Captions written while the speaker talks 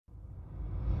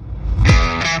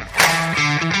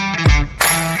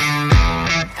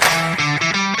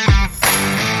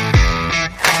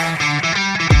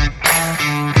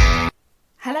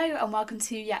and welcome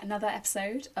to yet another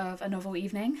episode of A Novel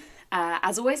Evening.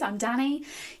 As always, I'm Danny.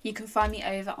 You can find me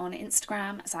over on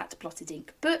Instagram as at Blotted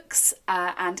Ink Books,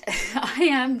 and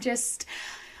I'm just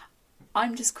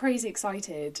crazy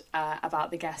excited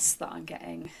about the guests that I'm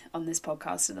getting on this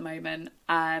podcast at the moment.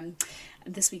 And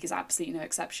this week is absolutely no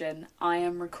exception. I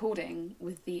am recording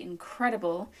with the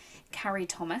incredible Cari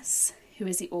Thomas, who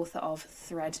is the author of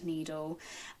Threadneedle.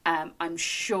 I'm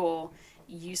sure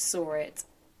you saw it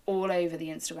all over the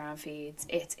Instagram feeds.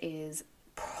 It is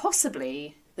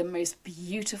possibly the most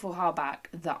beautiful hardback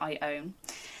that I own.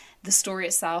 The story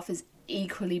itself is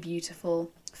equally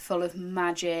beautiful, full of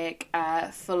magic,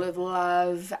 full of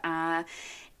love.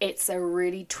 It's a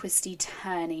really twisty,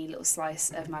 turny little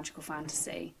slice of magical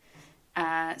fantasy.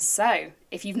 So,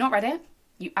 if you've not read it,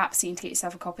 you absolutely need to get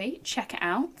yourself a copy. Check it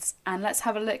out, and let's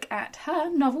have a look at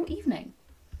her novel Evening.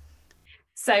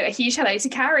 So, a huge hello to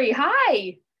Cari.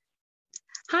 Hi!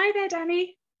 Hi there,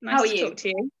 Danny. Nice to talk to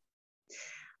you.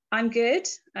 I'm good.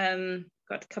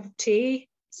 Got a cup of tea,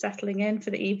 settling in for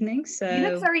the evening. So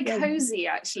you look very cozy,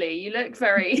 actually. You look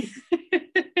very. Well,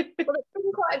 it's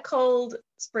been quite a cold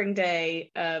spring day,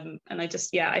 and I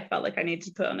felt like I needed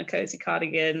to put on a cozy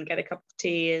cardigan, get a cup of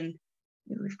tea, and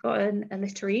we've got a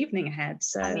literary evening ahead.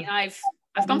 So I mean, I've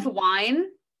gone for wine.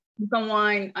 You've gone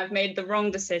wine. I've made the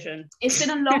wrong decision. It's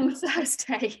been a long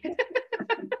Thursday.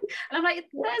 And I'm like,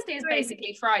 Thursday is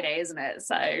basically Friday, isn't it?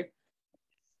 So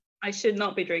I should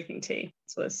not be drinking tea.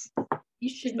 You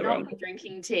should not be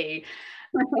drinking tea.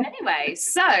 Anyway,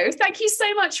 so thank you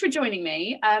so much for joining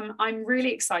me. I'm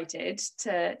really excited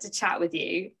to chat with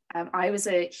you. I was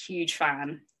a huge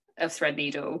fan of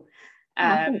Threadneedle.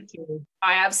 Thank you.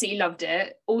 I absolutely loved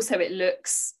it. Also, it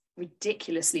looks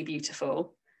ridiculously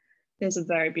beautiful. It's a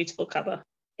very beautiful cover.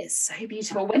 It's so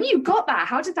beautiful. When you got that,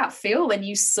 how did that feel when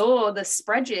you saw the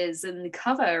spreads and the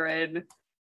cover? And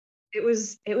it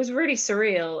was really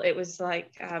surreal. It was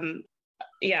like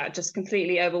just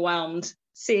completely overwhelmed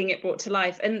seeing it brought to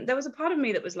life. And there was a part of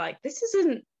me that was like, this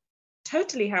isn't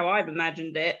totally how I've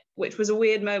imagined it, which was a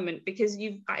weird moment because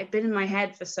I've been in my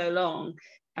head for so long.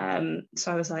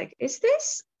 So I was like, is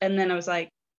this? And then I was like,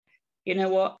 you know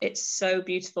what, it's so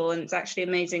beautiful, and it's actually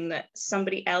amazing that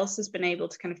somebody else has been able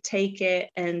to kind of take it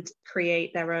and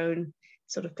create their own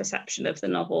sort of perception of the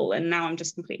novel, and now I'm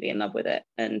just completely in love with it.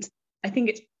 And I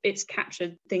think it's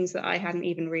captured things that I hadn't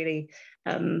even really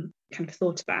kind of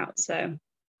thought about. So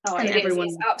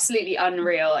it's absolutely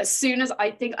unreal. As soon as I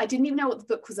didn't even know what the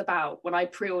book was about when I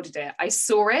pre-ordered it. I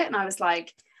saw it and I was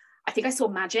like, I think I saw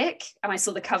magic, and I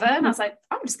saw the cover and I was like,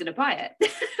 I'm just going to buy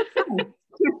it.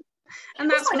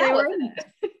 And that's what they were in.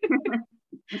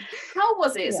 How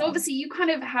was it? Yeah. So obviously you kind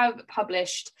of have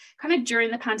published kind of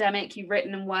during the pandemic, you've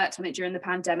written and worked on it during the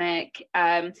pandemic.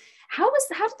 How did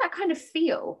that kind of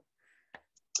feel?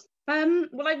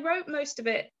 Well, I wrote most of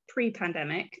it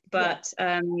pre-pandemic, but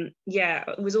it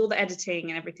was all the editing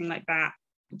and everything like that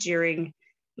during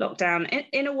lockdown.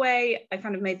 In a way, I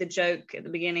kind of made the joke at the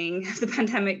beginning of the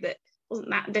pandemic that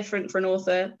wasn't that different for an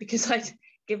author because I'd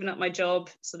given up my job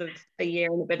sort of a year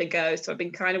and a bit ago. So I've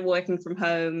been kind of working from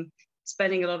home,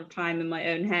 spending a lot of time in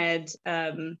my own head.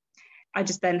 I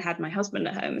just then had my husband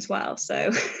at home as well.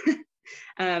 So,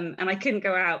 and I couldn't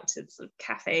go out to sort of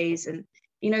cafes and,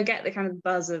 get the kind of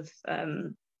buzz of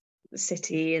the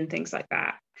city and things like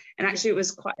that. And actually it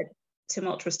was quite a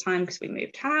tumultuous time because we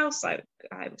moved house. I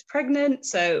was pregnant,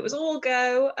 so it was all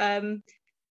go.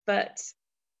 But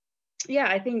yeah,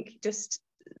 I think just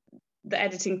the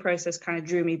editing process kind of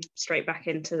drew me straight back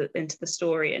into the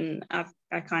story, and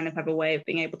I kind of have a way of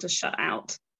being able to shut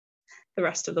out the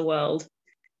rest of the world.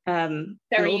 Very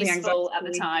useful at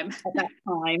the time. At that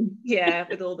time, yeah,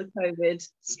 with all the COVID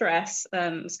stress,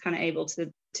 was kind of able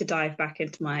to dive back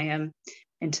into my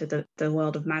into the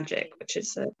world of magic, which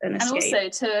is an escape.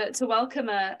 And also to welcome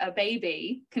a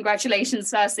baby, congratulations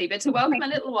firstly, but to welcome a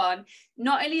little one,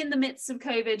 not only in the midst of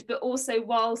COVID, but also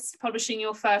whilst publishing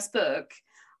your first book.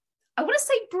 I want to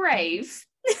say brave.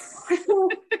 Crazy.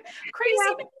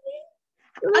 Yeah.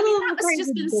 I mean, that must have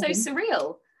just been so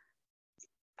surreal.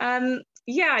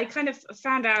 I kind of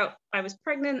found out I was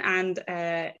pregnant and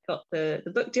got the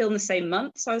book deal in the same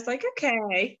month. So I was like,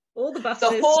 okay, all the buses.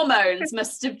 The hormones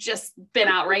must have just been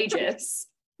outrageous.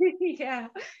 Yeah,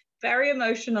 very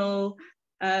emotional.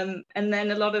 And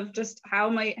then a lot of just how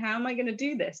am I going to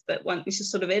do this? But once you're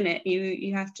sort of in it,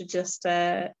 you have to just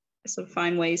sort of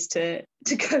find ways to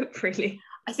cope, really.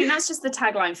 I think that's just the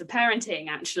tagline for parenting,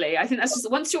 actually. I think that's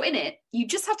just, once you're in it, you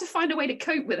just have to find a way to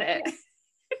cope with it.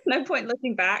 No point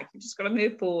looking back. You just got to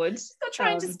move forward. Still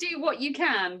trying to do what you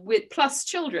can with plus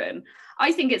children.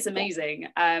 I think it's amazing.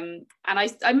 And I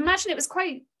imagine it was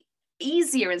quite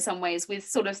easier in some ways with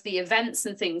sort of the events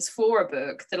and things for a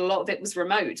book, that a lot of it was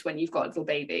remote when you've got a little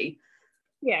baby.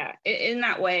 Yeah, in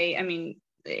that way, I mean,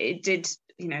 it did,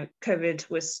 COVID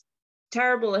was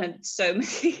terrible and had so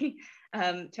many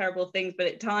terrible things, but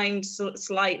it timed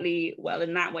slightly well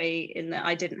in that way, in that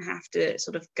I didn't have to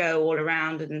sort of go all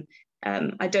around, and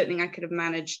I don't think I could have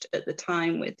managed at the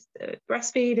time with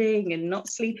breastfeeding and not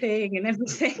sleeping and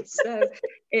everything. So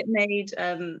it made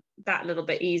that a little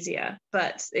bit easier.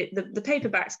 But the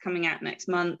paperback's coming out next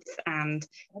month, and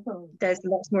there's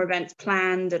lots more events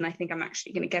planned, and I think I'm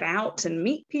actually going to get out and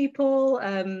meet people.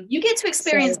 You get to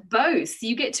experience both.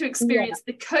 You get to experience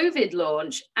the COVID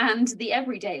launch and the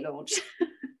everyday launch.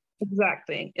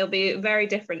 Exactly. It'll be a very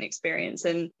different experience.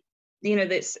 And,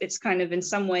 it's kind of in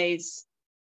some ways,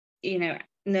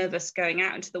 nervous going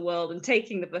out into the world and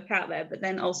taking the book out there, but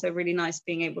then also really nice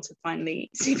being able to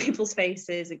finally see people's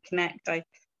faces and connect.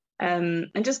 And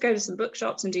just go to some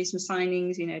bookshops and do some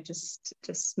signings, just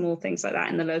small things like that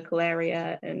in the local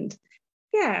area. And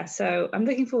yeah, so I'm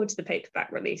looking forward to the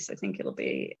paperback release. I think it'll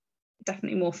be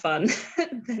definitely more fun.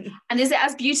 And is it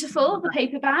as beautiful, the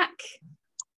paperback?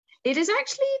 It is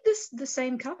actually the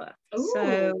same cover. Ooh.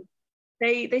 So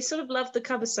they sort of loved the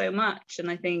cover so much, and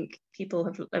I think people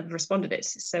have responded it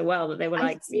so well that they were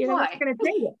like, we're going to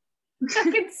take it.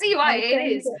 I can see why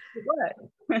it is.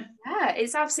 Yeah,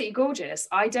 it's absolutely gorgeous.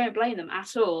 I don't blame them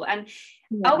at all. And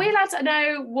are we allowed to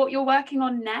know what you're working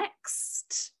on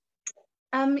next?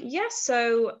 Yes.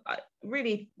 So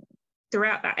really,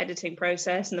 throughout that editing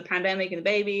process and the pandemic and the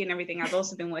baby and everything, I've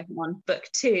also been working on book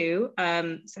 2.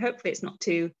 So hopefully it's not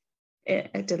too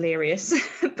delirious,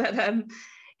 but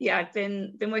yeah, I've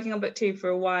been working on book 2 for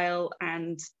a while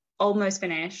and almost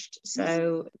finished.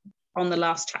 So on the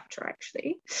last chapter,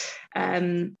 actually.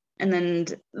 And then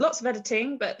lots of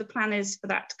editing, but the plan is for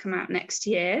that to come out next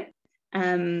year.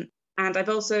 And I've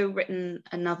also written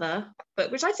another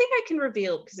book, which I think I can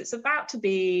reveal because it's about to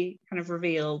be kind of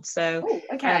revealed. So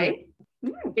okay.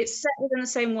 It's set within the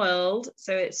same world.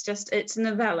 So it's a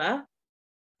novella.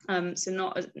 So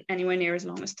not anywhere near as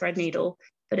long as Threadneedle,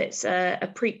 but it's a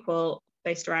prequel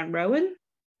based around Rowan.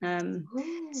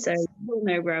 So you'll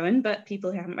know Rowan, but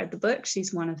people who haven't read the book,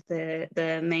 she's one of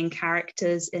the main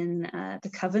characters in the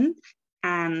Coven.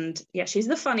 And yeah, she's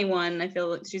the funny one. I feel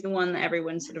like she's the one that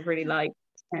everyone sort of really liked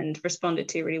and responded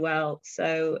to really well.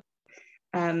 So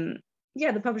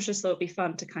yeah, the publishers thought it'd be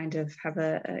fun to kind of have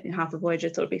Half a Voyager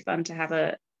thought it'd be fun to have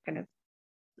a kind of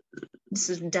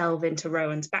sort of delve into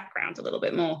Rowan's background a little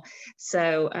bit more.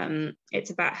 So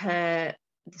it's about her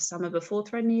the summer before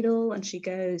Threadneedle, and she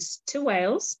goes to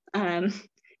Wales, which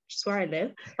is where I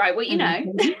live. Right, well, you know.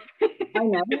 I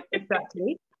know,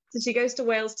 exactly. So she goes to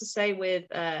Wales to stay with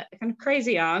a kind of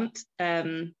crazy aunt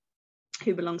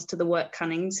who belongs to the Work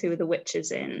Cunnings, who are the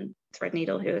witches in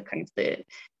Threadneedle, who are kind of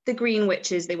the green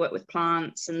witches. They work with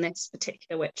plants, and this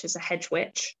particular witch is a hedge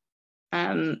witch.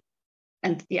 And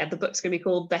yeah, the book's going to be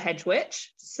called The Hedge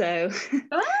Witch. So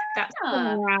that's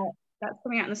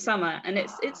coming out in the summer, and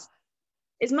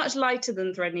it's much lighter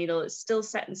than Threadneedle. It's still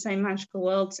set in the same magical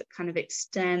world, so it kind of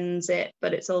extends it,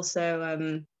 but it's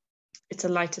also it's a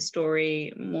lighter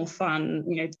story, more fun.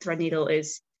 Threadneedle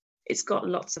it's got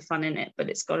lots of fun in it, but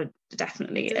it's got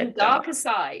definitely a darker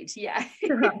side. Yeah,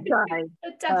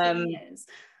 it definitely is.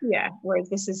 Yeah, whereas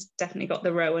this has definitely got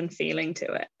the Rowan feeling to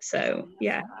it. So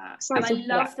yeah, and I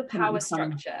love the power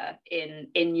structure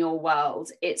in your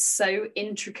world. It's so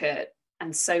intricate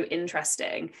and so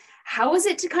interesting. How was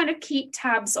it to kind of keep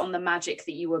tabs on the magic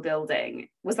that you were building?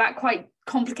 Was that quite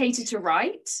complicated to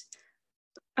write?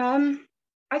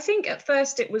 I think at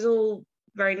first it was all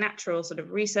very natural, sort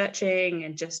of researching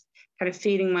and just kind of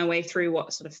feeding my way through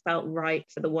what sort of felt right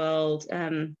for the world.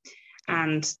 And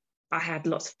I had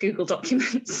lots of Google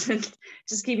documents and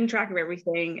just keeping track of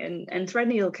everything. And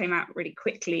Threadneedle came out really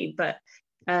quickly, but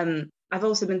I've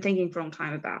also been thinking for a long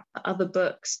time about other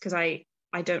books, because I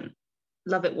don't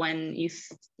love it when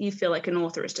you feel like an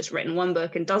author has just written one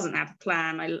book and doesn't have a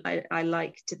plan. I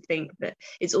like to think that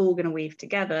it's all going to weave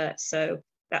together. So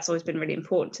that's always been really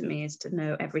important to me, is to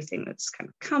know everything that's kind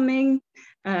of coming.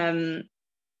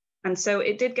 And so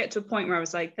it did get to a point where I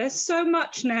was like, there's so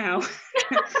much now.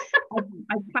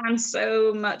 I've planned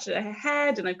so much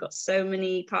ahead, and I've got so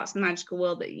many parts of the magical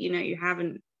world that you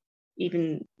haven't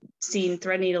even seen.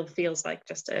 Threadneedle feels like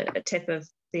just a tip of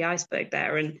the iceberg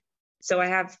there. And so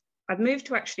I've moved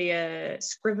to actually a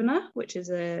Scrivener, which is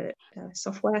a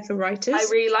software for writers. I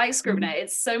really like Scrivener.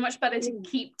 It's so much better to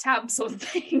keep tabs on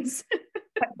things.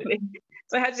 Exactly.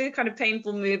 So I had to do kind of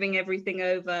painful moving everything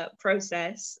over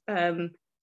process.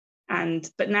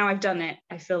 But now I've done it,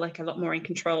 I feel like a lot more in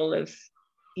control of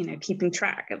keeping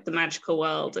track of the magical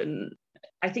world. And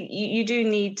I think you do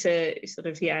need to sort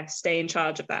of, stay in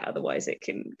charge of that. Otherwise it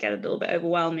can get a little bit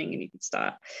overwhelming and you can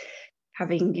start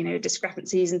having,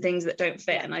 discrepancies and things that don't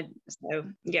fit.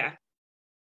 Yeah.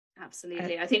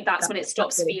 Absolutely. I think that's when it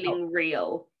stops feeling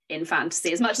real in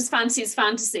fantasy. As much as fantasy is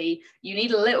fantasy, you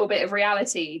need a little bit of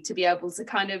reality to be able to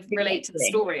kind of relate to the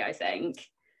story, I think.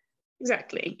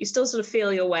 Exactly. You still sort of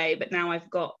feel your way, but now I've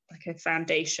got like a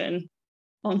foundation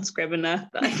on Scrivener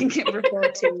that I can get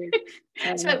referred to.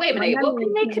 So wait a minute, what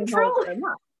can they control?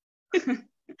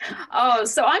 Oh,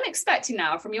 so I'm expecting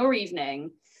now from your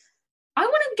evening, I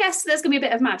want to guess there's going to be a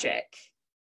bit of magic.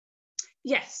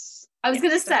 Yes. I was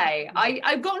going to say,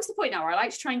 I've gotten to the point now where I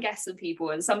like to try and guess with people,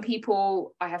 and some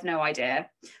people I have no idea,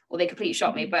 or they completely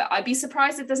shock me, but I'd be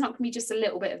surprised if there's not going to be just a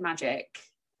little bit of magic.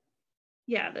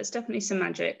 Yeah, there's definitely some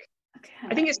magic. Okay.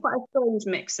 I think it's quite a strange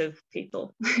mix of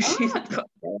people. But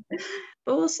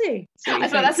we'll see. I feel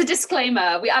like that's a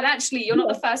disclaimer. You're not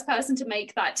the first person to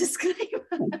make that disclaimer.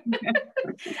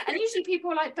 And usually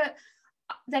people are like, but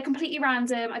they're completely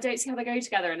random. I don't see how they go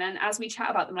together. And then as we chat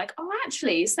about them, like, oh,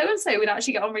 actually, so and so would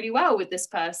actually get on really well with this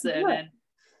person. Yeah.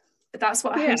 But that's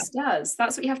what a host does.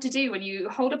 That's what you have to do when you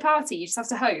hold a party. You just have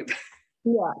to hope.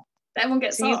 Yeah. Everyone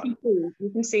gets on.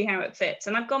 You can see how it fits.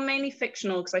 And I've gone mainly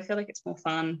fictional because I feel like it's more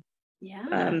fun.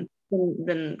 Yeah.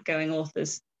 Than going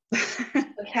authors.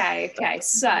 Okay.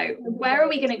 So where are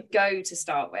we going to go to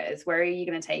start with? Where are you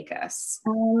going to take us?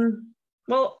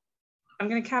 Well, I'm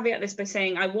going to caveat this by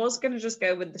saying I was going to just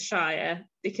go with the Shire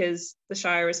because the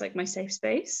Shire is like my safe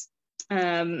space.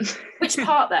 Which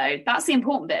part though? That's the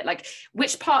important bit. Like,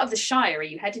 which part of the Shire are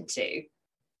you headed to?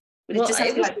 Would it just have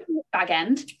to be like Bag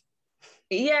End?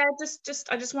 Yeah,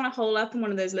 I just want to hole up in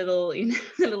one of those little, the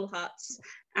little huts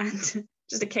and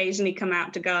just occasionally come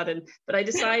out to garden. But I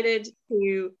decided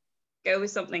to go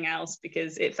with something else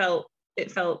because it felt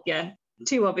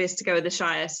too obvious to go with the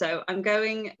Shire. So I'm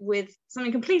going with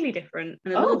something completely different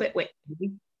and a little bit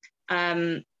witchy.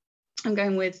 I'm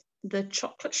going with The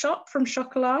Chocolate Shop from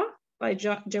Chocolat by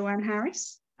Joanne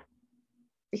Harris.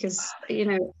 Because,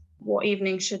 what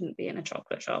evening shouldn't be in a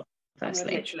chocolate shop,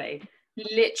 firstly?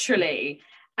 Literally.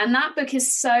 And that book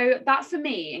is that for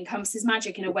me encompasses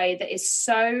magic in a way that is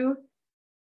so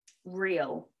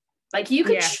real. Like you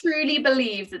could truly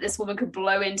believe that this woman could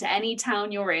blow into any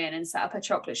town you're in and set up a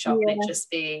chocolate shop and it'd just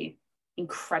be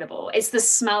incredible. It's the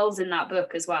smells in that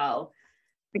book as well.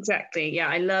 Exactly. Yeah,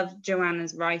 I love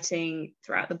Joanna's writing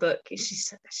throughout the book.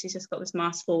 She's just got this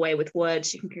masterful way with words.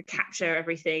 She can capture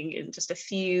everything in just a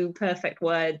few perfect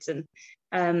words. And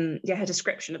her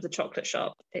description of the chocolate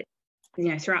shop,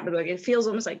 throughout the book, it feels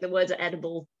almost like the words are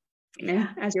edible,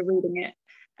 as you're reading it.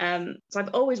 So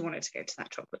I've always wanted to go to that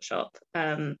chocolate shop,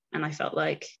 and I felt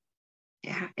like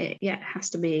it has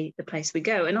to be the place we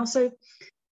go. And also,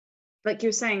 like you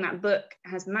were saying, that book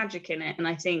has magic in it, and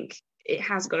I think it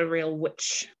has got a real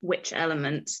witch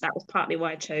element. That was partly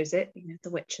why I chose it. The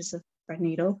witch is a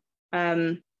Threadneedle,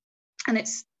 and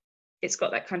it's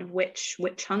got that kind of witch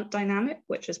hunt dynamic,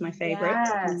 which is my favorite.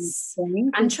 Yes.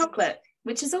 And chocolate,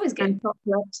 which is always good. And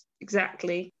chocolate,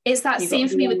 exactly. It's that scene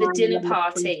for me with the dinner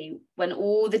party when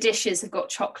all the dishes have got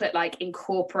chocolate like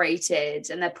incorporated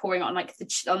and they're pouring on like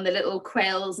on the little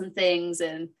quails and things,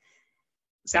 and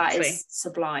that is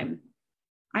sublime.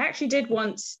 I actually did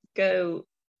once go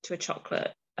to a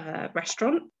chocolate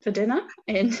restaurant for dinner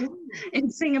in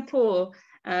Singapore.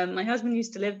 My husband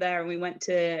used to live there, and we went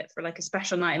for like a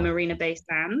special night in Marina Bay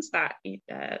Sands, that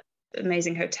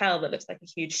amazing hotel that looks like a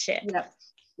huge ship. Yep.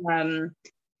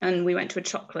 And we went to a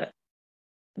chocolate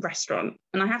restaurant,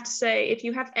 and I have to say, if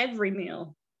you have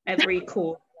every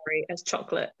course as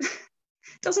chocolate, it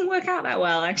doesn't work out that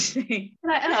well, actually.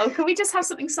 Like, can we just have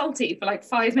something salty for like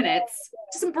 5 minutes?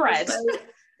 Just some bread. So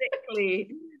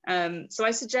sickly. So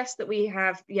I suggest that we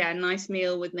have a nice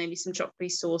meal with maybe some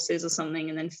chocolatey sauces or something,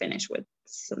 and then finish with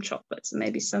some chocolates and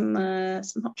maybe some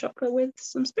hot chocolate with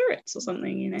some spirits or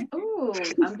something, Oh,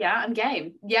 I'm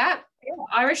game. Yeah.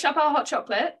 Irish up our hot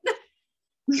chocolate.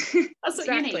 That's what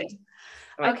you need.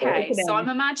 Okay, so I'm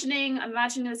imagining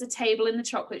there's a table in the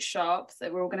chocolate shop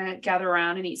that we're all going to gather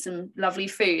around and eat some lovely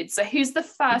food. So who's the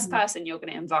first person you're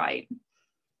going to invite?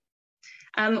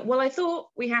 Well, I thought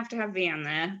we have to have Vianne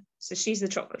there. So she's the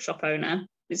chocolate shop owner.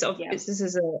 This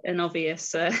is an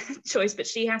obvious choice, but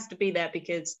she has to be there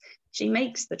because she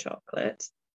makes the chocolate.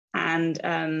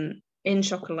 And in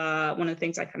Chocolat, one of the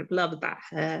things I kind of love about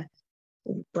her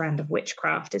brand of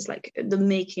witchcraft is like the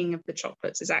making of the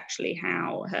chocolates is actually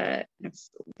how her kind of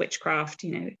witchcraft,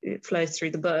 it flows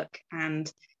through the book.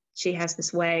 And she has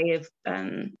this way of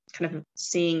kind of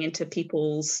seeing into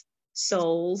people's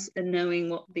souls and knowing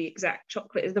what the exact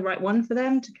chocolate is the right one for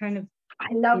them to kind of,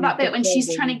 I love that bit when she's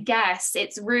them. trying to guess.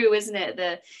 It's Rue, isn't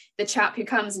it? The chap who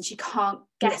comes and she can't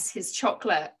guess his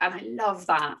chocolate. And I love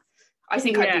that. I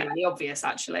think I'd be really obvious,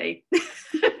 actually.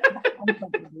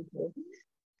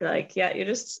 Like, yeah, you're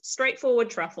just straightforward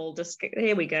truffle. Just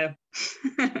here we go.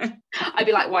 I'd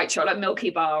be like white chocolate Milky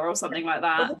Bar or something like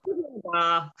that.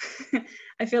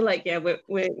 I feel like, yeah, we're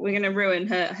gonna ruin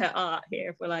her art here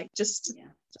if we're like, just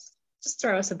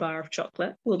throw us a bar of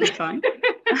chocolate, we'll be fine.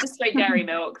 Straight dairy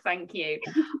milk, thank you.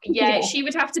 Yeah, she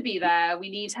would have to be there. We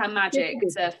need her magic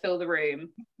to fill the room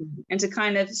and to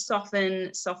kind of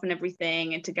soften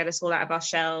everything and to get us all out of our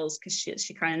shells, because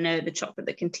she kind of know the chocolate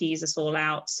that can tease us all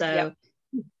out. So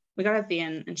we gotta have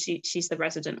Vian, and she's the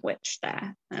resident witch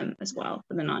there as well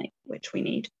for the night, which we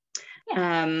need.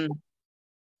 And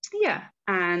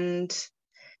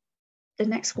the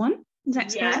next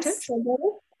character.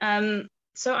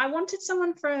 So I wanted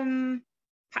someone from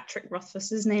Patrick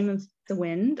Rothfuss's Name of the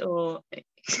Wind, or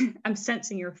I'm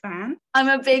sensing you're a fan. I'm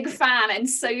a big fan, and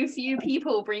so few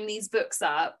people bring these books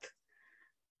up.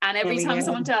 And every time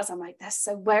someone does, I'm like,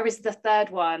 where is the third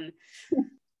one?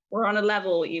 We're on a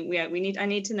level. I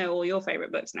need to know all your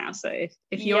favorite books now. So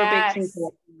if you're a big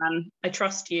fan, I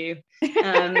trust you.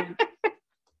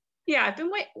 Yeah, I've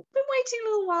been waiting a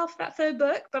little while for that third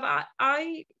book, but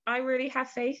I really have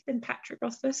faith in Patrick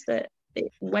Rothfuss that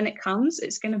when it comes,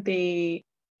 it's going to be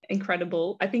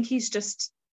incredible. I think he's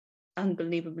just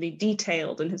unbelievably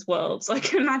detailed in his world, so I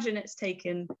can imagine it's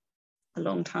taken a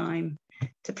long time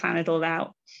to plan it all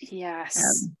out.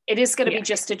 Yes, it is going to be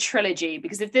just a trilogy,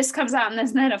 because if this comes out and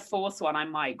there's then a fourth one, I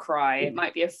might cry. It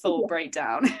might be a full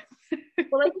breakdown.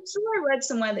 Well, I'm sure I read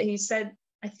somewhere that he said,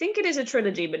 I think it is a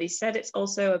trilogy, but he said it's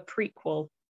also a prequel.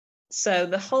 So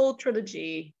the whole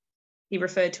trilogy he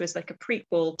referred to as like a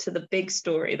prequel to the big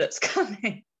story that's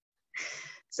coming.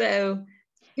 So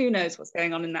who knows what's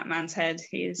going on in that man's head?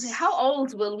 How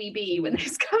old will we be when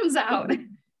this comes out?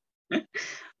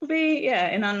 We'll be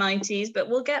in our 90s, but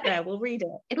we'll get there. We'll read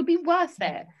it. It'll be worth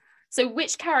it. So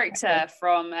which character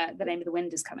from The Name of the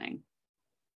Wind is coming?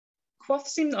 Quoth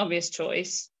seemed the obvious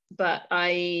choice, but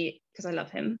because I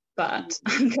love him, but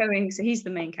I'm going, so he's the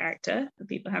main character for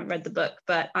people who haven't read the book,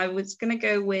 but I was going to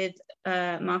go with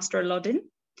Master Aladdin,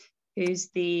 who's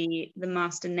the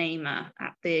master namer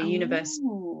at the university.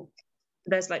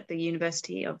 There's like the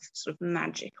University of sort of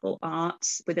Magical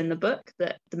Arts within the book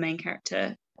that the main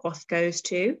character Quoth goes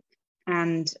to,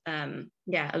 and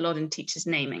Aladdin teaches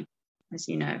naming, as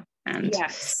you know. And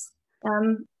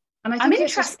and I'm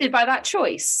interested by that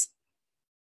choice.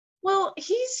 Well,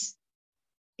 he's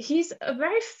a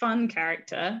very fun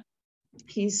character.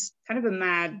 He's kind of a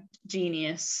mad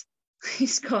genius.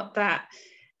 He's got that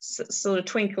sort of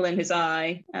twinkle in his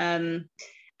eye. And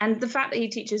the fact that he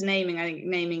teaches naming, I think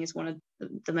naming is one of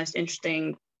the most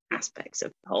interesting aspects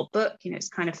of the whole book. You know, it's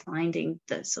kind of finding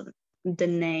the sort of the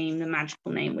name, the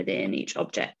magical name within each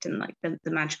object, and like the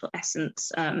magical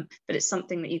essence. But it's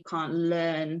something that you can't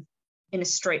learn in a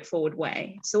straightforward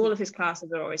way. So all of his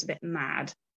classes are always a bit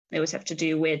mad. They always have to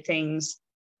do weird things.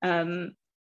 I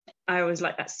always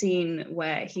like that scene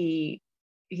where he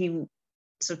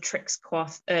sort of tricks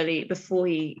Quoth early before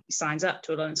he signs up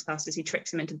to Aladdin's classes. He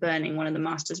tricks him into burning one of the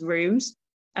master's rooms,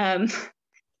 and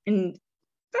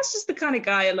that's just the kind of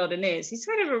guy Aladdin is. He's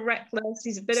kind of a reckless.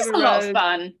 He's a bit of a lot of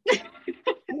fun. He's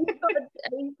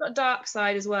got a dark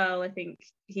side as well. I think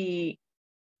he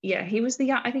was the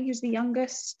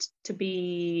youngest to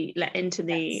be let into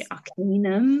the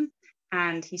Arcanum.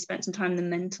 And he spent some time in the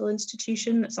mental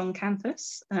institution that's on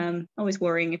campus. Always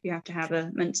worrying if you have to have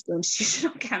a mental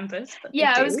institution on campus.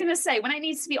 Yeah, I was going to say, when it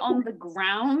needs to be on the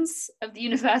grounds of the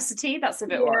university, that's a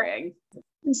bit worrying.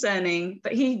 Concerning,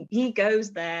 but he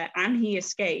goes there and he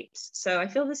escapes. So I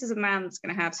feel this is a man that's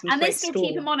going to have some. And they still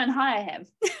keep him on and hire him.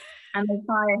 And they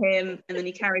hire him, and then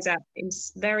he carries out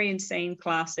very insane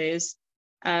classes.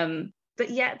 But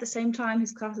yet at the same time,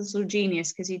 his class is sort of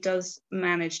genius, because he does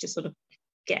manage to sort of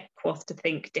get Quoth to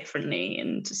think differently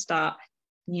and to start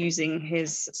using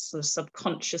his sort of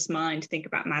subconscious mind to think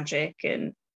about magic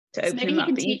and to open maybe him up.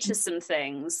 Maybe he can teach us some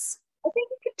things. I think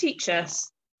he could teach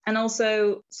us, and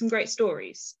also some great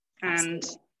stories. Absolutely. And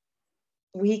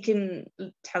we can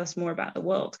tell us more about the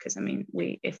world, because I mean,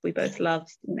 if we both love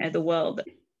the world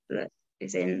that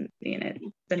is in The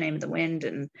Name of the Wind,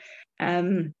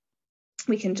 and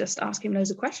we can just ask him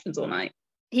loads of questions all night.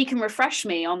 He can refresh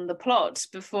me on the plot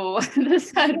before the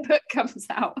third book comes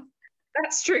out.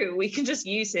 That's true. We can just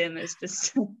use him as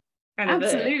just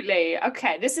absolutely.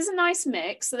 Okay, this is a nice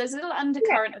mix. So there's a little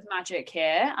undercurrent of magic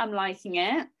here. I'm liking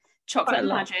it. Chocolate and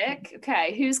magic.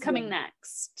 Okay, who's coming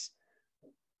next?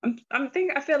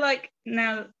 I feel like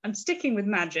now I'm sticking with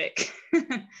magic.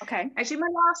 Okay. Actually,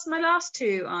 my last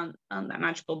two aren't that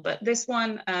magical, but this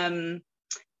one,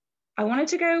 I wanted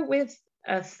to go with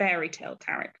a fairy tale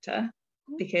character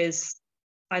because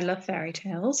I love fairy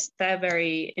tales. They're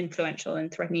very influential in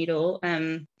Threadneedle.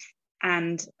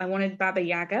 And I wanted Baba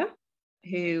Yaga,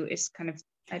 who is kind of,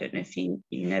 I don't know if you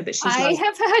know, but she's I like,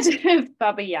 have heard of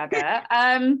Baba Yaga.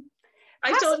 I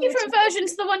Perhaps told a you. different version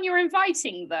to the one you're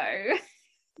inviting, though.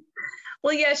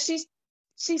 Well, yeah, she's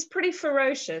pretty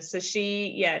ferocious. So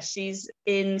she's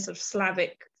in sort of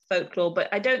Slavic folklore, but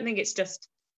I don't think it's just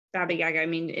Baba Yaga. I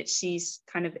mean, she's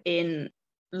kind of in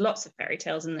lots of fairy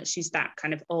tales, and that she's that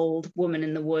kind of old woman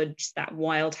in the woods, that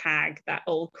wild hag, that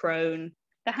old crone.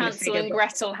 The Hansel and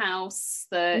Gretel house.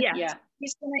 Yeah.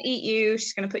 She's gonna eat you.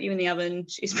 She's gonna put you in the oven.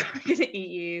 She's probably gonna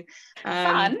eat you.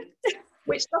 Fun.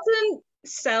 Which doesn't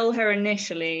sell her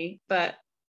initially, but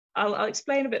I'll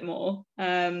explain a bit more.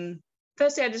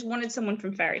 Firstly, I just wanted someone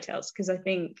from fairy tales because I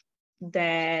think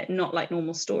they're not like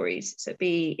normal stories. So it'd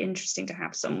be interesting to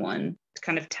have someone to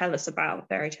kind of tell us about the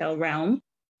fairy tale realm,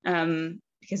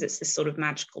 because it's this sort of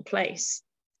magical place.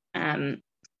 And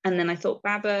then I thought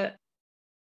Baba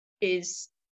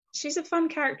she's a fun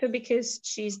character because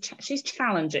she's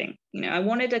challenging. You know, I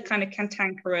wanted a kind of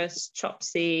cantankerous,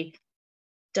 chopsy,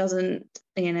 doesn't,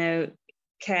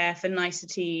 care for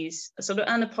niceties, a sort of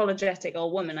unapologetic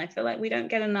old woman. I feel like we don't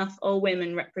get enough old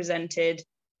women represented.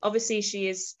 Obviously, she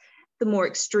is the more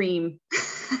extreme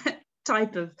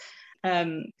type of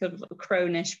sort of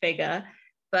cronish figure,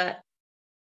 but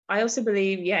I also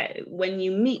believe, when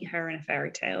you meet her in a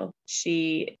fairy tale,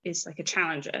 she is like a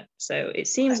challenger. So it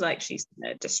seems like she's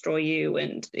going to destroy you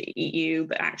and eat you,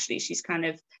 but actually she's kind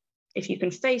of, if you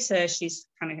can face her, she's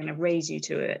kind of going to raise you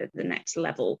to the next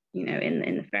level, in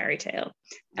the fairy tale.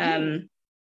 So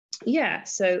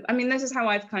I mean, this is how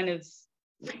I've kind of.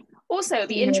 Also, it'd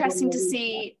be interesting to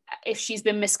see if she's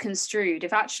been misconstrued,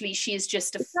 if actually she's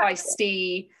just a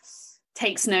feisty,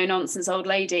 takes no nonsense old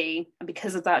lady, and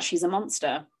because of that she's a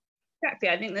monster. Exactly.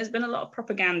 I think there's been a lot of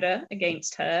propaganda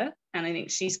against her, and I think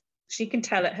she can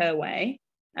tell it her way.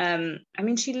 I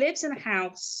mean, she lives in a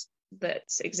house that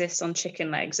exists on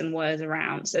chicken legs and whirs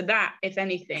around. So that, if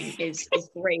anything, is a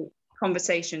great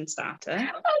conversation starter.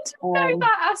 I don't know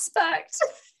that aspect.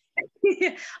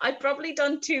 Yeah, I've probably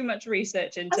done too much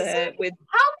research into her. With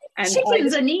how many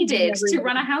chickens are needed to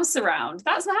run a house around?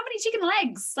 That's how many chicken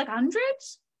legs? Like 100?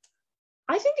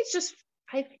 I think it's just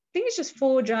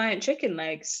 4 giant chicken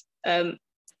legs.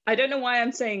 I don't know why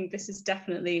I'm saying this is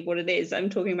definitely what it is.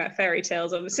 I'm talking about fairy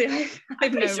tales, obviously.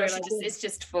 I'm pretty sure it's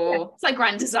just 4. Yeah. It's like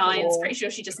grand designs. Pretty sure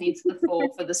she just needs the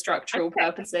 4 for the structural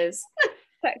purposes.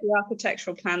 Check the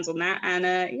architectural plans on that, and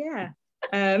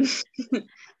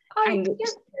and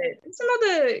it's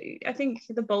another. I think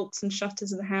the bolts and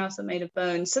shutters of the house are made of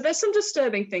bone. So there's some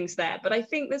disturbing things there. But I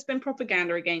think there's been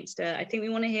propaganda against her. I think we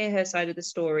want to hear her side of the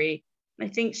story. I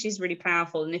think she's really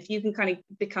powerful, and if you can kind of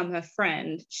become her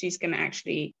friend, she's going to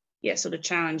actually, sort of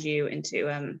challenge you into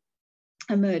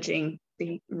emerging,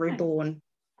 being reborn.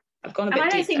 I've gone a bit. I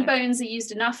don't think bones are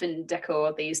used enough in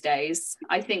decor these days.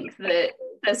 I think that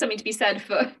there's something to be said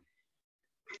for.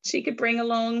 She could bring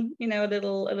along, a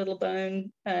little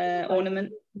bone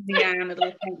ornament, a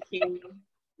little thank you,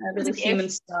 a little human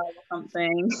style or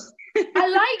something. I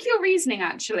like your reasoning,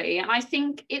 actually, and I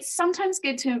think it's sometimes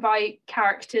good to invite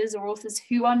characters or authors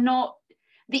who are not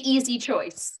the easy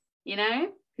choice,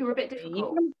 who are a bit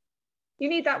difficult. You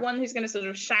need that one who's going to sort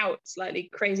of shout slightly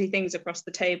crazy things across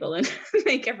the table and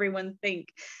make everyone think.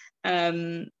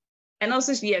 And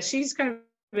also, she's kind of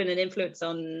been an influence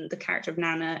on the character of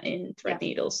Nana in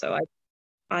Threadneedle, so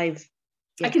I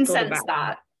can sense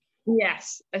that.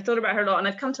 Yes, I thought about her a lot, and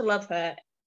I've come to love her.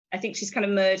 I think she's kind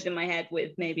of merged in my head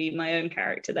with maybe my own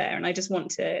character there, and I just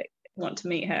want to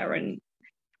meet her. And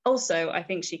also, I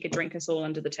think she could drink us all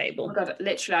under the table. Oh God,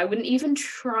 literally, I wouldn't even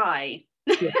try.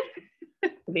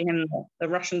 Be him, the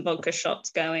Russian vodka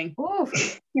shots going. Oh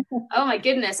my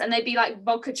goodness, and they'd be like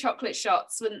vodka chocolate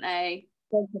shots, wouldn't they?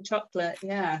 Vodka chocolate,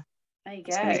 yeah. There you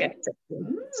go.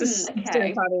 It's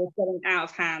getting out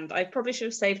of hand. I probably should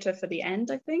have saved her for the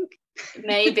end, I think.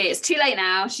 Maybe it's too late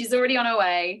now. She's already on her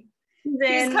way.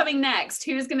 Who's coming next?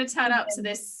 Who's going to turn up to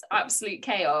this absolute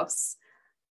chaos?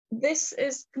 This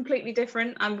is completely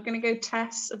different. I'm going to go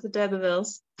Tess of the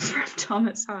D'Urbervilles from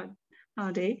Thomas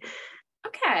Hardy.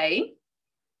 Okay.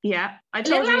 Yeah. A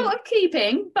little out of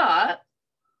keeping, but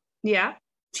yeah,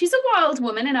 she's a wild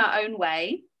woman in her own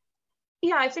way.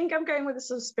 Yeah, I think I'm going with the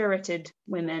sort of spirited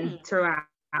women throughout.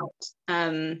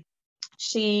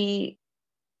 She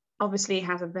obviously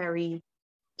has a very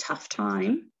tough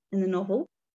time in the novel.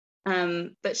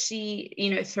 But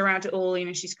she, throughout it all,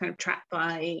 she's kind of trapped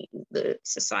by the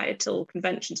societal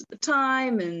conventions at the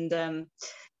time, and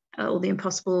all the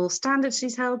impossible standards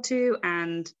she's held to,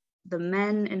 and the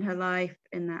men in her life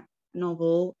in that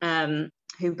novel,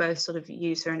 who both sort of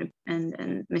use her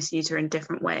and misuse her in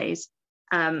different ways.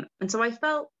 And so I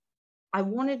felt I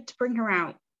wanted to bring her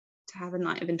out to have a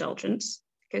night of indulgence,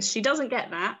 because she doesn't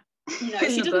get that. No,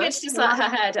 she doesn't get to just let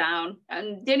her hair down.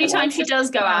 And the only time she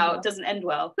does go out doesn't end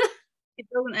well. It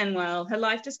doesn't end well. Her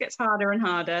life just gets harder and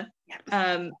harder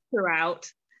throughout.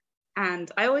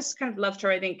 And I always kind of loved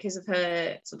her, I think, because of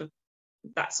her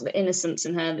that sort of innocence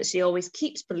in her, that she always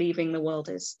keeps believing the world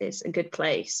is a good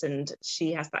place, and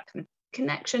she has that kind of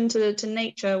connection to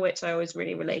nature, which I always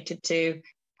really related to.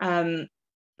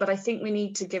 But I think we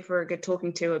need to give her a good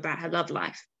talking to about her love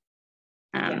life,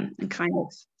 and kind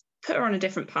of put her on a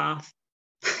different path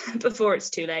before it's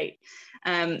too late.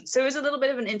 So it was a little bit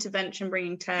of an intervention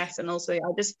bringing Tess, and also I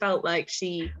just felt like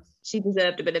she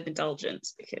deserved a bit of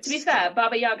indulgence. Because, to be fair,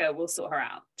 Baba Yaga will sort her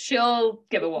out. She'll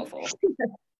give her what for.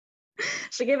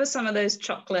 She'll give us some of those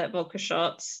chocolate vodka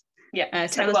shots. Yeah,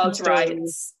 tell us some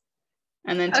stories.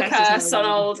 And then Tess on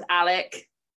old Alec.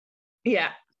 Yeah.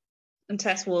 And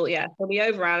Tess will be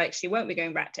over Alex. She won't be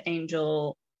going back to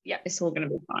Angel. Yeah, it's all going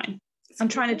to be fine. I'm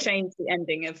trying to change the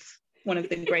ending of one of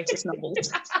the greatest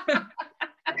novels of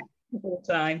all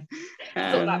time.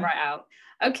 Thought that right out.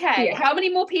 Okay, how many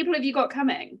more people have you got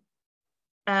coming?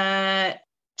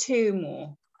 2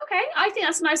 more. Okay, I think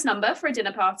that's a nice number for a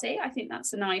dinner party. I think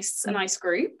that's a nice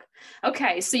group.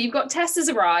 Okay, so you've got Tess has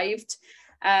arrived,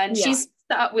 and she's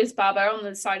set up with Baba on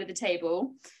the side of the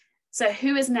table. So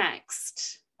who is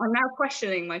next? I'm now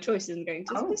questioning my choices and going,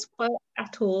 does this work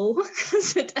at all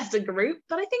as a group?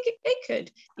 But I think it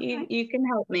could. Okay. You can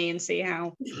help me and see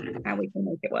how we can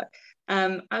make it work.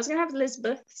 I was going to have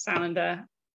Elizabeth Salander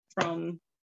from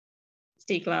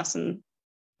Stieg Larsson.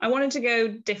 I wanted to go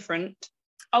different.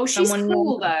 Oh, she's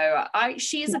cool though.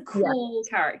 She is a cool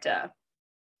character.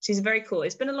 She's very cool.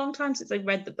 It's been a long time since I've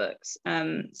read the books,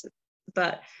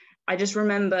 but I just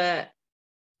remember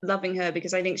loving her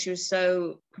because I think she was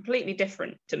so completely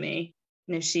different to me.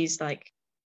 She's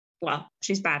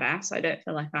she's badass. I don't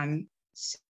feel like I'm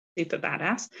super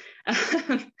badass.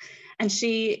 And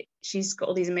she's got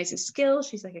all these amazing skills.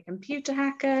 She's like a computer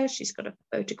hacker. She's got a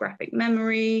photographic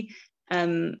memory.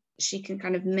 She can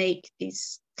kind of make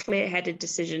these clear-headed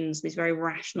decisions, these very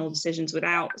rational decisions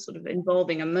without sort of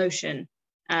involving emotion.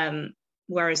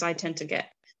 Whereas I tend to get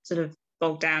sort of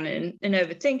bogged down in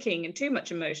overthinking and too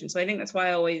much emotion. So I think that's why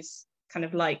I always kind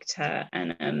of liked her.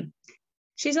 And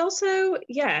she's also,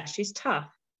 she's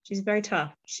tough. She's very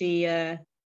tough. She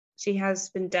has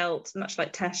been dealt, much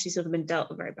like Tess, she's sort of been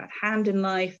dealt a very bad hand in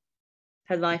life.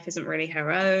 Her life isn't really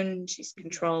her own. She's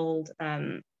controlled.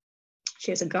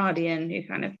 She has a guardian who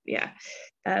kind of,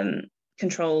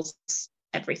 controls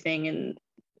everything and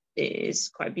is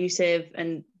quite abusive.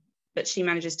 But she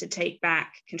manages to take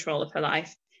back control of her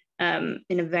life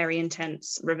in a very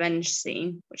intense revenge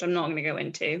scene, which I'm not going to go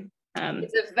into.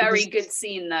 It's a very good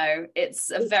scene, though. It's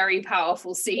a very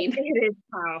powerful scene. It is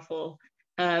powerful.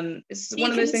 It's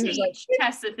one of those things that's like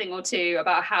Tess a thing or two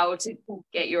about how to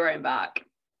get your own back.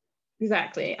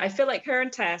 Exactly. I feel like her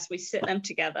and Tess, we sit them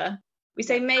together. We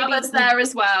say maybe Albert's there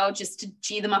as well, just to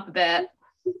G them up a bit.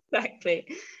 Exactly.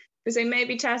 We say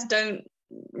maybe Tess don't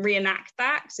reenact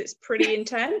that because it's pretty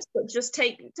intense, but just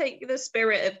take the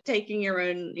spirit of taking your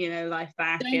own life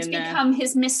back and become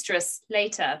his mistress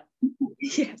later.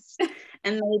 Yes.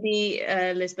 And maybe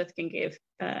Elizabeth can give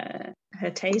her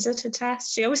taser to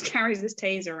Tess. She always carries this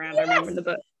taser around. Yes. I remember in the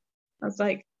book. I was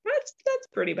like, that's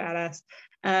pretty badass.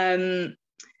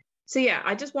 So yeah,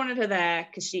 I just wanted her there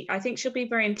because I think she'll be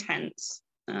very intense,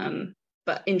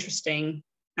 but interesting.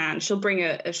 And she'll bring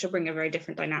a very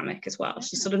different dynamic as well.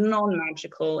 She's sort of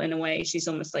non-magical in a way. She's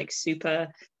almost like super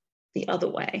the other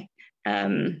way.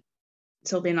 So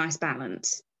it'll be a nice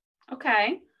balance.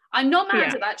 Okay. I'm not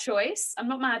mad at that choice. I'm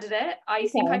not mad at it. I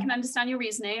think I can understand your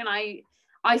reasoning, and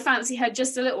I fancy her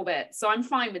just a little bit. So I'm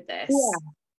fine with this. Yeah.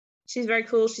 She's very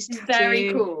cool. She's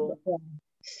very cool.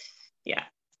 Yeah.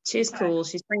 She's cool.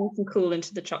 She's bringing some cool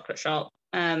into the chocolate shop.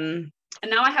 And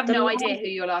now I have no idea who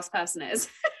your last person is.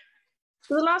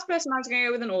 So the last person I was going to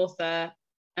go with an author.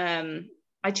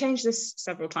 I changed this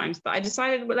several times, but I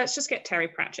decided, well, let's just get Terry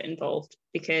Pratchett involved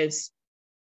because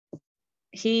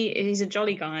he's a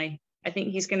jolly guy. I think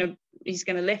he's gonna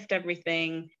lift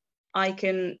everything. I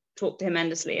can talk to him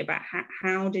endlessly about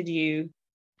how did you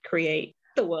create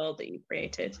the world that you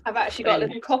created. I've actually got a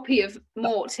little copy of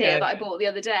Mort here that I bought the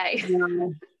other day.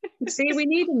 See, we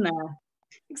need him there.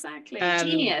 Exactly.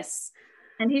 Genius.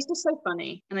 And he's just so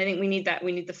funny. And I think we need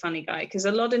the funny guy, because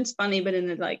Aladdin's funny, but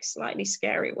in a like slightly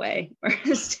scary way.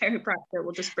 Whereas Terry Pratchett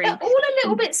will just bring. They're all a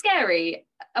little bit scary,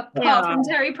 apart from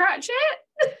Terry Pratchett.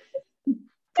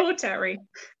 Poor Terry.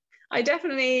 I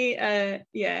definitely,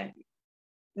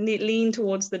 lean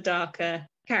towards the darker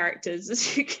characters,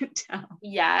 as you can tell.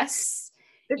 Yes.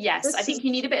 Yes, I think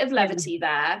you need a bit of levity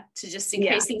there, to just in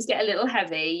case things get a little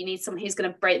heavy. You need someone who's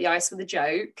going to break the ice with a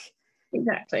joke.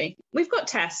 Exactly. We've got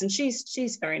Tess, and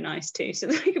she's very nice too, so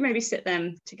we can maybe sit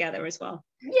them together as well.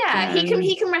 Yeah,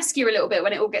 he can rescue a little bit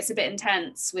when it all gets a bit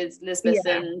intense with Lisbeth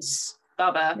and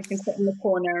Baba. We can sit in the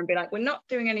corner and be like, we're not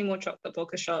doing any more chocolate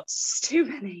vodka shots. It's too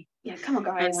many. Yeah, come on,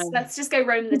 guys. Let's just go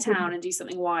roam the town and do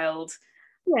something wild.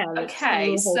 Yeah.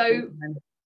 Okay, so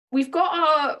we've got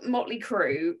our motley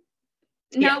crew.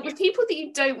 Now, with people that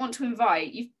you don't want to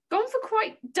invite, you've gone for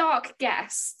quite dark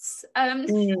guests. Who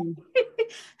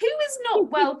is not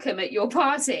welcome at your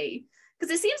party? Because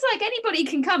it seems like anybody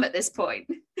can come at this point.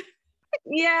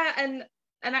 Yeah, and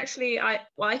actually, I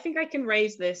think I can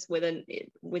raise this with an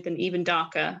even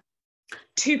darker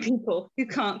 2 people who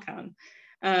can't come.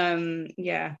 Ooh.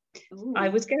 I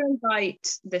was going to invite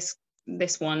this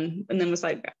one, and then was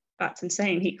like, that's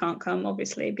insane. He can't come,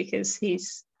 obviously, because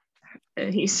he's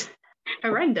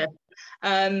horrendous.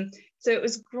 So it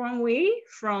was Granui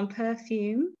from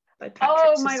Perfume by Patrick.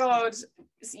 Oh my God.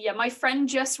 Yeah, my friend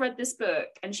just read this book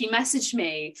and she messaged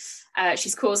me.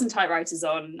 She's Cause and Typewriters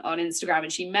on Instagram,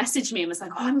 and she messaged me and was like,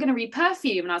 oh, I'm going to read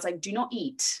Perfume. And I was like, do not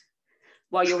eat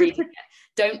while you're reading it.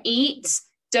 Don't eat.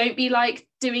 Don't be like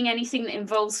doing anything that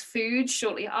involves food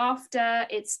shortly after.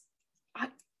 It's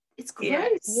gross. Yeah,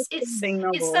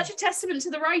 it's such a testament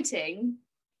to the writing,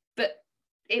 but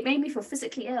it made me feel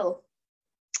physically ill.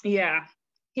 Yeah,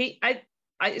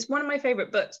 it's one of my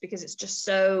favorite books because it's just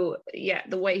so,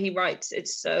 the way he writes,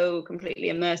 it's so completely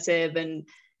immersive, and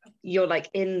you're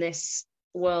like in this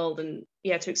world. And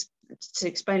to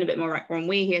explain a bit more, like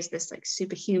Granui, he has this like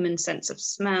superhuman sense of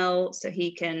smell, so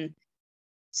he can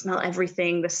smell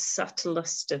everything, the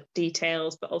subtlest of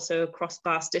details, but also across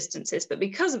vast distances. But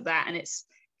because of that, and it's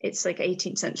like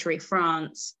 18th century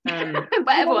France. But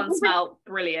everyone smelled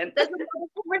brilliant. There's a lot of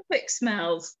horrific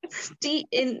smells,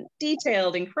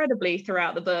 detailed incredibly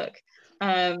throughout the book.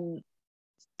 And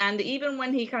even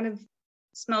when he kind of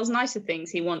smells nicer things,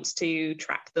 he wants to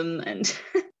trap them and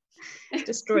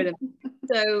destroy them.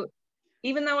 So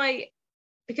even though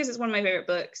because it's one of my favorite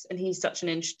books and he's such an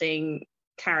interesting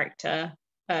character,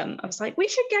 I was like, we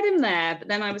should get him there. But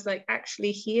then I was like,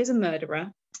 actually, he is a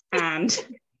murderer. And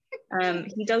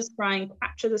he does try and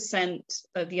capture the scent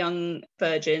of young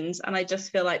virgins, and I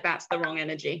just feel like that's the wrong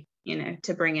energy,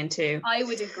 to bring into. I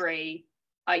would agree.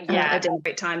 A dinner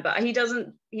break time, but he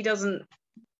doesn't,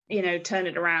 turn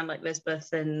it around like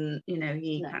Lisbeth, and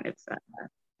kind of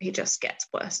he just gets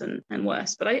worse and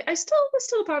worse. But there's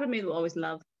still a part of me that will always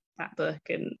love that book,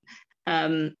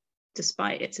 and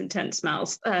despite its intense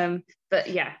smells. But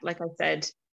yeah, like I said,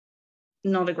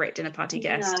 not a great dinner party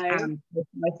guest. No.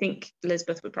 I think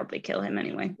Lisbeth would probably kill him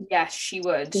anyway. Yes, she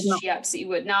would. She absolutely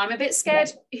would. Now, I'm a bit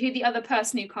scared who the other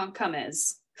person who can't come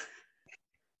is.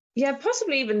 Yeah,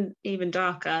 possibly even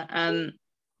darker.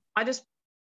 I just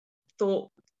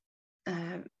thought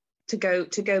to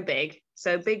go big.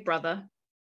 So Big Brother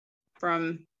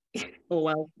from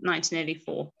Orwell,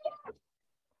 1984.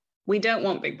 We don't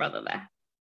want Big Brother there.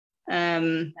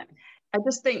 I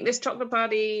just think this chocolate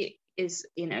party is,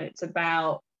 it's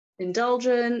about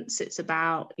indulgence, it's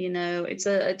about, it's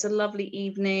a lovely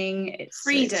evening, it's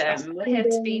freedom. We're here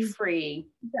to be free.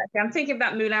 Exactly. I'm thinking of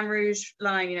that Moulin Rouge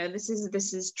line, this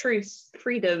is truth,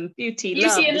 freedom, beauty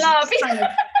and love.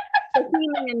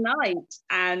 Bohemian in night,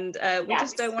 and we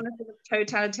just don't want a sort of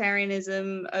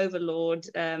totalitarianism overlord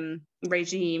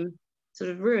regime sort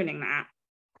of ruining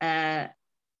that.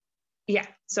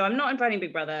 So I'm not inviting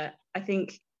Big Brother. I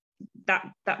think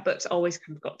that book's always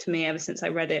kind of got to me ever since I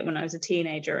read it when I was a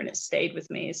teenager, and it stayed with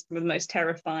me as the most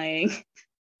terrifying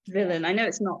villain. I know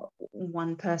it's not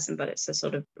one person, but it's a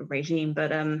sort of regime.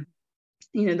 But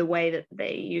the way that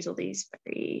they use all these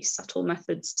very subtle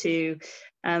methods to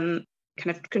kind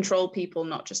of control people,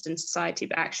 not just in society,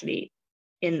 but actually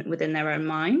within their own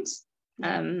minds.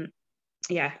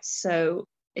 So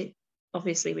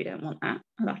obviously we don't want that.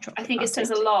 I think it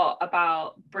says a lot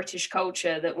about British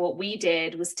culture that what we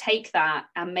did was take that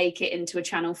and make it into a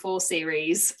Channel 4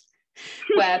 series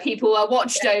where people are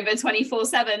watched over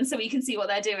 24/7 so we can see what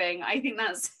they're doing. I think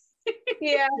that's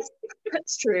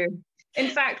that's true. In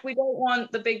fact, we don't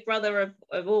want the Big Brother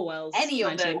of Orwell's. Any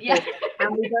of them,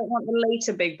 and we don't want the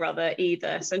later Big Brother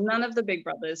either. So none of the Big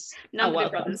Brothers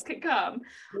can come.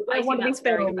 I think that's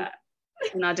very bad.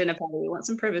 In our dinner party, we want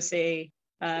some privacy.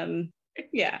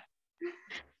 Yeah.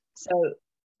 So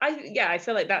I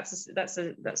feel like that's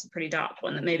a pretty dark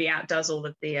one that maybe outdoes all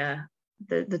of the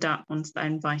dark ones that I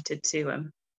invited to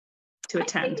I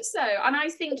attend. think so. And I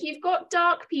think you've got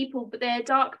dark people, but they're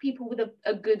dark people with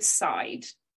a good side.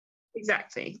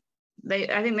 Exactly.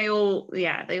 I think they all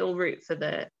root for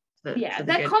the they're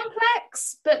good.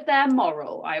 complex, but they're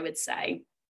moral, I would say.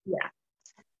 Yeah.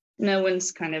 No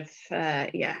one's kind of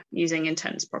using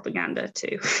intense propaganda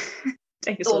to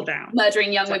take us all down.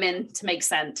 Murdering young women to make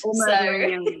sense. Those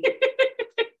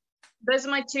are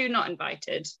my two not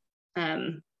invited.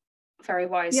 Very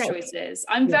wise choices.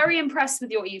 I'm very impressed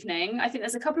with your evening. I think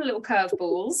there's a couple of little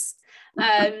curveballs.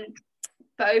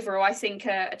 But overall, I think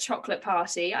a chocolate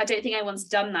party. I don't think anyone's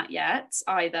done that yet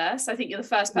either. So I think you're the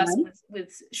first person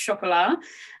with chocolat.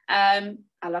 I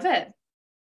love it.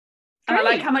 And I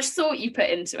like how much thought you put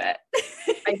into it.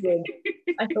 I did.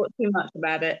 I thought too much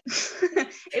about it.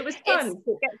 It was fun.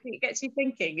 It gets you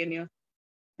thinking, and you're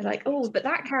like, oh, but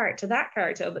that character,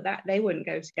 but that they wouldn't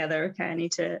go together. Okay, I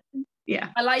need to. Yeah.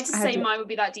 I like to say mine would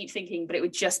be that deep thinking, but it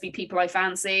would just be people I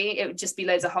fancy. It would just be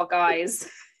loads of hot guys.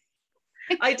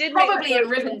 I did probably in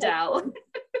Rivendell.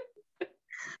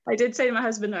 I did say to my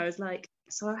husband, I was like,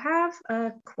 so I'll have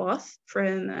a Quoth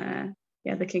from the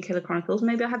Kingkiller Chronicles.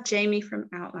 Maybe I'll have Jamie from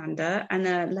Outlander and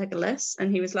Legolas.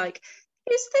 And he was like,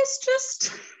 is this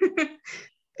just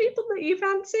people that you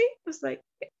fancy? I was like,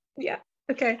 yeah,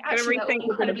 okay. Actually, they're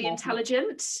incredibly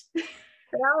intelligent.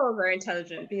 They are all very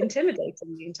intelligent. Be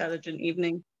intimidatingly intelligent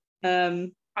evening.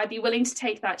 I'd be willing to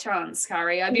take that chance,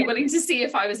 Cari. I'd be willing to see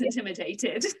if I was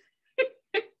intimidated.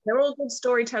 They're all good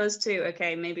storytellers too.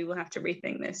 Okay, maybe we'll have to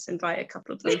rethink this. Invite a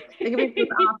couple of them. They can be the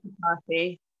after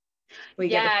party.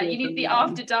 You need the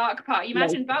after dark party. You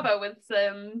imagine Baba with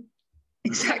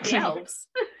exactly elves.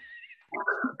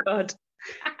 Oh God,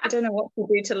 I don't know what to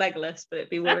do to Legolas, but it'd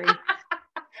be worrying.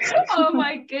 Oh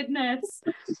my goodness.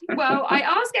 Well, I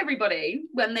ask everybody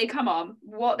when they come on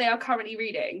what they are currently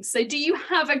reading. So, do you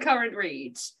have a current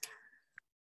read?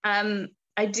 I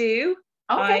do.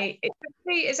 Okay.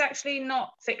 It's actually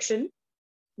not fiction.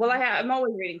 Well, I'm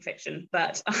always reading fiction,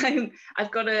 but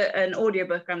I've got an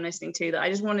audiobook I'm listening to that I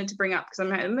just wanted to bring up because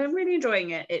I'm really enjoying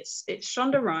it. It's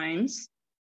Shonda Rhimes.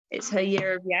 It's her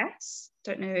Year of Yes.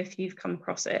 Don't know if you've come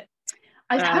across it.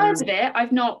 I've heard of it.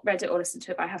 I've not read it or listened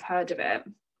to it, but I have heard of it.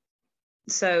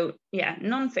 So yeah,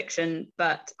 non-fiction,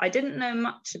 but I didn't know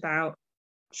much about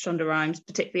Shonda Rhimes,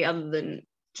 particularly other than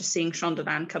just seeing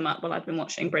Shondaland come up while I've been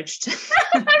watching Bridgerton.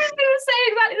 I was going to say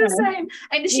exactly the same.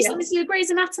 And did she something to do with Grey's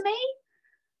Anatomy?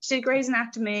 She did Grey's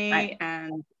Anatomy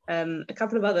and a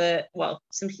couple of other,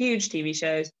 some huge TV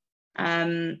shows.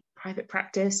 Private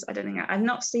Practice. I don't think I've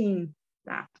not seen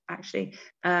that actually.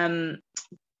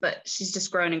 But she's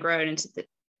just grown and grown into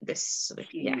this sort of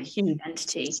huge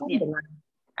entity.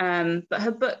 But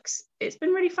her books, it's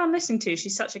been really fun listening to.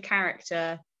 She's such a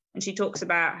character, and she talks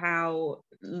about how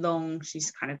long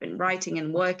she's kind of been writing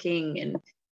and working and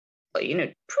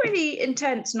pretty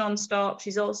intense nonstop.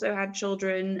 She's also had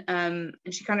children, and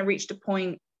she kind of reached a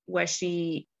point where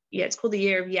it's called The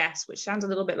Year of Yes, which sounds a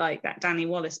little bit like that Danny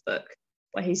Wallace book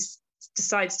where he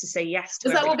decides to say yes to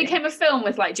everything. That what became a film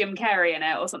with like Jim Carrey in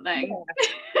it or something?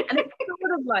 Yeah. And it's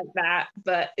sort of like that,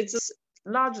 but it's a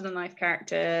larger than life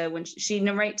character. When she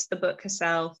narrates the book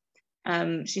herself,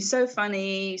 she's so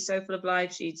funny, so full of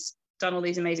life. She's done all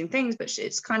these amazing things, but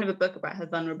it's kind of a book about her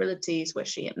vulnerabilities where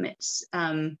she admits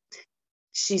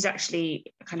she's actually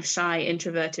a kind of shy,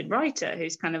 introverted writer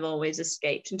who's kind of always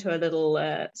escaped into a little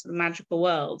sort of magical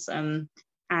world.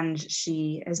 And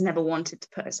she has never wanted to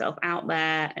put herself out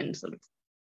there and sort of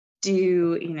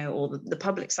do, all the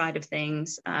public side of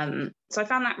things. So I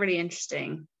found that really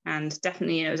interesting. And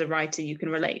definitely, as a writer, you can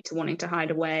relate to wanting to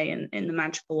hide away in the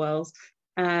magical world.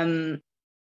 And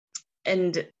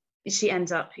she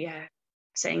ends up,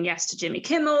 saying yes to Jimmy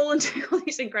Kimmel and doing all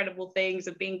these incredible things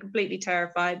and being completely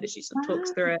terrified, but she sort of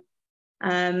talks through it.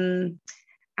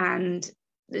 And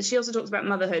she also talks about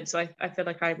motherhood. So I feel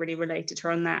like I really related to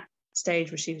her on that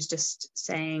stage where she was just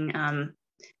saying,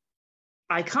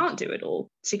 I can't do it all.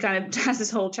 She kind of has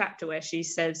this whole chapter where she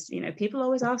says, people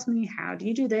always ask me, how do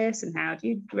you do this? And how do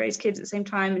you raise kids at the same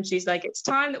time? And she's like, it's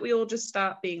time that we all just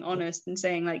start being honest and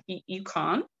saying like, you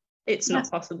can't, it's not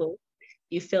possible.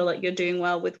 You feel like you're doing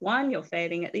well with one, you're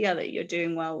failing at the other. You're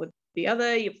doing well with the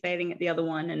other, you're failing at the other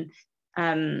one.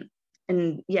 And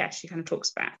she kind of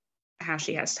talks about how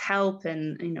she has to help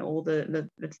and all the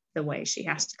way she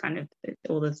has to kind of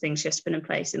all the things she has to put in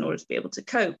place in order to be able to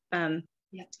cope.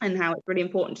 And how it's really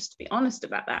important just to be honest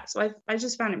about that. So I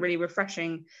just found it really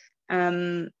refreshing.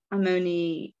 I'm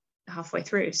only halfway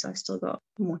through, so I've still got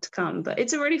more to come, but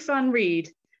it's a really fun read.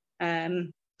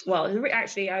 Well,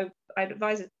 actually, I'd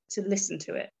advise it to listen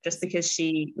to it just because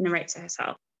she narrates it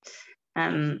herself.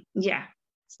 Yeah,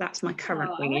 so that's my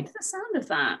current I read. like the sound of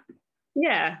that.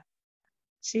 Yeah,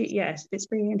 yes, it's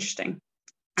really interesting.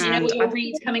 Do you know what your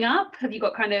read's coming up? Have you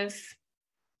got kind of?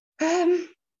 Because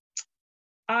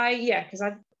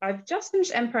I've just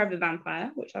finished Empire of the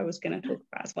Vampire, which I was going to talk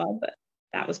about as well, but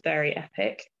that was very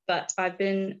epic. But I've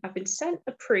been sent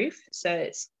a proof, so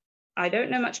I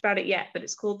don't know much about it yet, but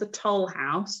it's called The Toll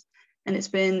House, and it's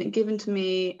been given to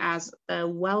me as a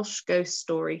Welsh ghost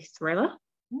story thriller.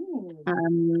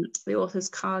 The author's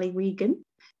Cari Regan,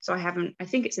 so I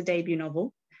think it's a debut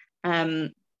novel.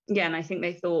 Yeah, and I think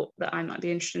they thought that I might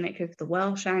be interested in it because of the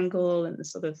Welsh angle and the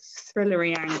sort of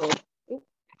thrillery angle.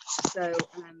 So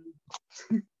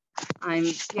I'm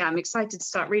excited to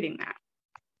start reading that.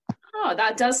 Oh,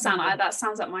 that does sound like that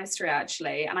sounds up my street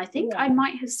actually, and I think I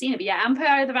might have seen it. But yeah,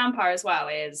 Empire of the Vampire as well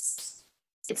it's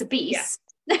a beast.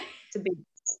 Yeah, it's a beast.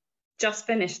 Just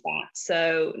finished that,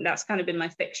 so that's kind of been my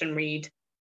fiction read.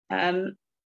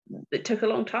 It took a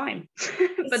long time,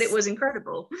 but it was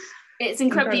incredible. It's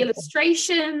incredible. The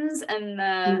illustrations and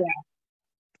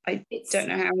I don't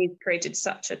know how he's created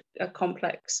such a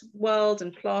complex world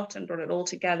and plot and brought it all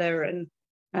together. And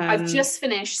I've just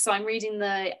finished, so I'm reading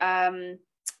the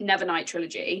Nevernight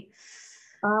trilogy.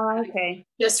 Okay.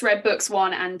 Just read books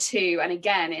 1 and 2, and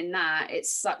again in that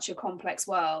it's such a complex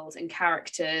world and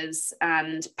characters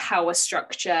and power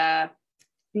structure.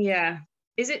 Yeah.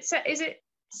 Is it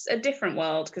a different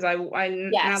world? Because now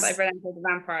that I've read Empire of the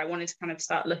Vampire, I wanted to kind of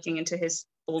start looking into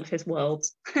all of his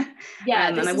worlds.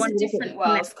 Yeah, this is a different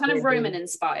world, kind of Roman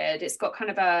inspired. It's got kind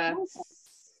of a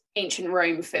ancient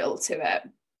Rome feel to it,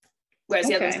 whereas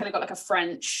the other one's kind of got like a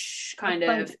French kind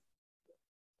of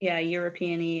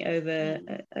European-y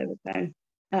overtone.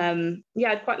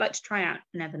 I'd quite like to try out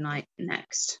Nevernight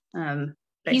next.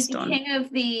 He's the king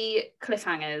of the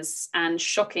cliffhangers and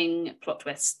shocking plot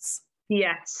twists.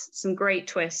 Yes, some great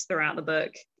twists throughout the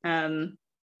book. And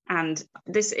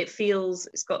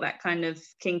it's got that kind of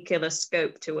king killer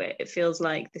scope to it. It feels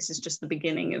like this is just the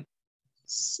beginning of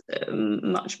a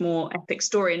much more epic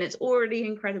story, and it's already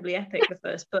incredibly epic, the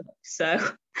first book. So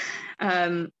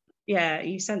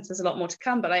you sense there's a lot more to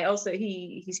come, but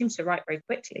he seems to write very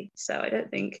quickly, so I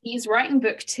don't think he's writing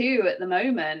book 2 at the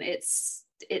moment. It's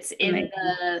in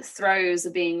the throes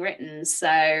of being written,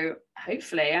 so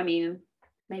hopefully, I mean,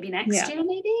 maybe next year,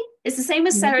 maybe. It's the same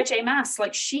as Sarah J. Maas.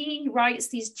 Like, she writes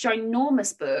these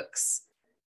ginormous books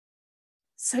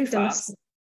so fast.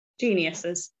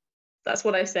 Geniuses. That's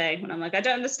what I say when I'm like, I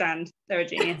don't understand. They're a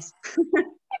genius.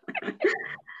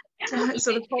 I'm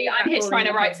here trying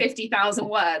to write 50,000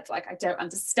 words. Like, I don't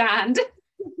understand.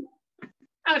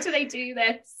 How do they do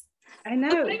this? I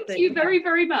know. Thank you very,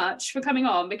 very much for coming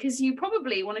on, because you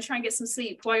probably want to try and get some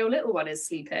sleep while your little one is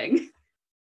sleeping.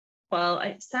 Well,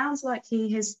 it sounds like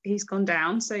he's gone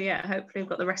down. So yeah, hopefully I've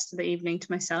got the rest of the evening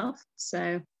to myself.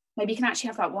 So maybe you can actually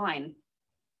have that wine.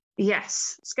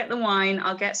 Yes, let's get the wine.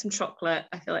 I'll get some chocolate.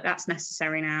 I feel like that's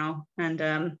necessary now.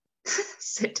 And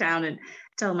sit down and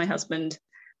tell my husband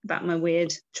about my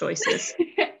weird choices.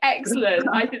 Excellent.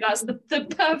 I think that's the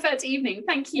perfect evening.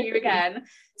 Thank you again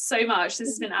so much. This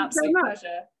has been an absolute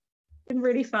pleasure. It's been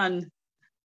really fun.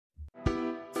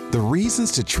 The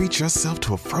reasons to treat yourself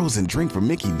to a frozen drink from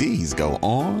Mickey D's go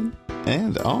on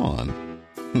and on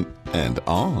and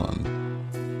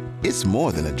on. It's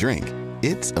more than a drink.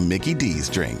 It's a Mickey D's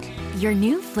drink. Your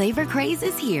new flavor craze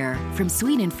is here. From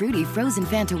sweet and fruity frozen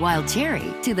Fanta Wild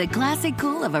Cherry to the classic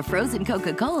cool of a frozen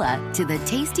Coca-Cola to the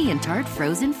tasty and tart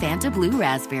frozen Fanta Blue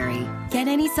Raspberry. Get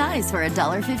any size for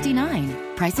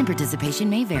 $1.59. Price and participation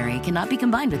may vary. Cannot be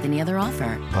combined with any other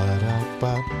offer.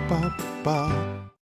 Ba-da-ba-ba-ba.